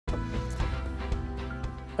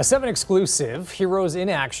A 7 exclusive, heroes in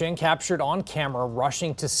action captured on camera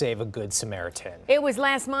rushing to save a Good Samaritan. It was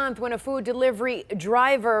last month when a food delivery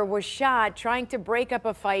driver was shot trying to break up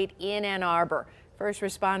a fight in Ann Arbor. First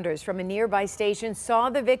responders from a nearby station saw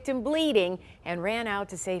the victim bleeding and ran out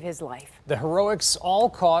to save his life. The heroics all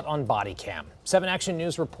caught on body cam. 7 Action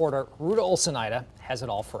News reporter Ruta Olsenaida has it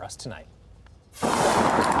all for us tonight.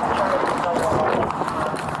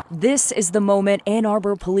 This is the moment Ann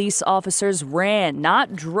Arbor police officers ran,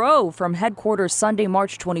 not drove, from headquarters Sunday,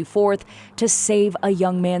 March 24th to save a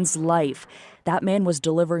young man's life. That man was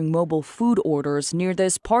delivering mobile food orders near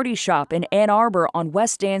this party shop in Ann Arbor on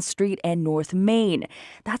West Ann Street and North Main.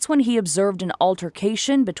 That's when he observed an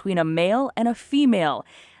altercation between a male and a female.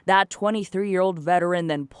 That 23-year-old veteran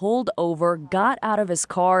then pulled over, got out of his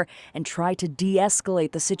car, and tried to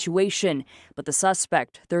de-escalate the situation. But the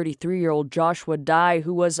suspect, 33-year-old Joshua Dye,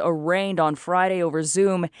 who was arraigned on Friday over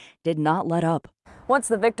Zoom, did not let up. Once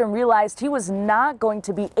the victim realized he was not going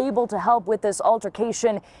to be able to help with this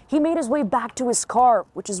altercation, he made his way back to his car,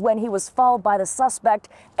 which is when he was followed by the suspect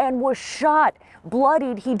and was shot.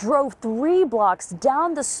 Bloodied, he drove 3 blocks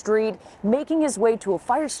down the street, making his way to a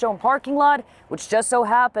Firestone parking lot, which just so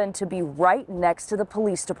happened to be right next to the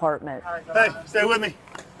police department. Hey, stay with me.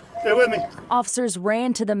 Stay with me. Officers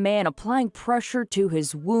ran to the man, applying pressure to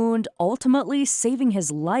his wound, ultimately saving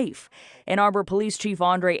his life. Ann Arbor Police Chief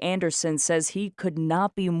Andre Anderson says he could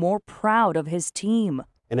not be more proud of his team.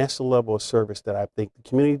 And that's the level of service that I think the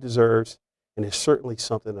community deserves, and it's certainly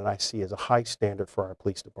something that I see as a high standard for our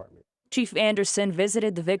police department. Chief Anderson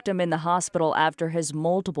visited the victim in the hospital after his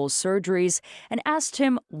multiple surgeries and asked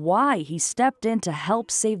him why he stepped in to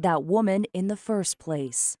help save that woman in the first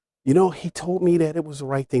place. You know, he told me that it was the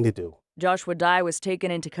right thing to do. Joshua Dye was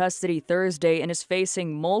taken into custody Thursday and is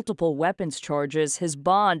facing multiple weapons charges. His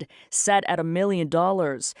bond set at $1 million.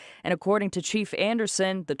 And according to Chief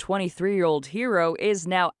Anderson, the 23-year-old hero is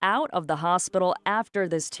now out of the hospital after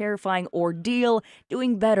this terrifying ordeal,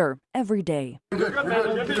 doing better every day.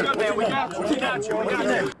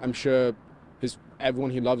 I'm sure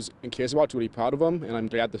everyone he loves and cares about is really proud of him, and I'm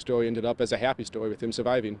glad the story ended up as a happy story with him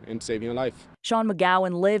surviving and saving a life. Sean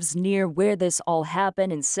McGowan lives near where this all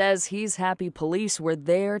happened and says he's happy police were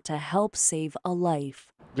there to help save a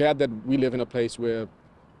life. Glad that we live in a place where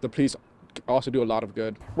the police also do a lot of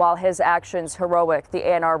good. While his actions heroic, the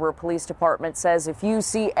Ann Arbor Police Department says if you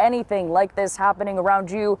see anything like this happening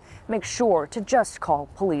around you, make sure to just call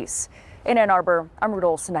police. In Ann Arbor, I'm Ruta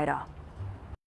Olsenaida.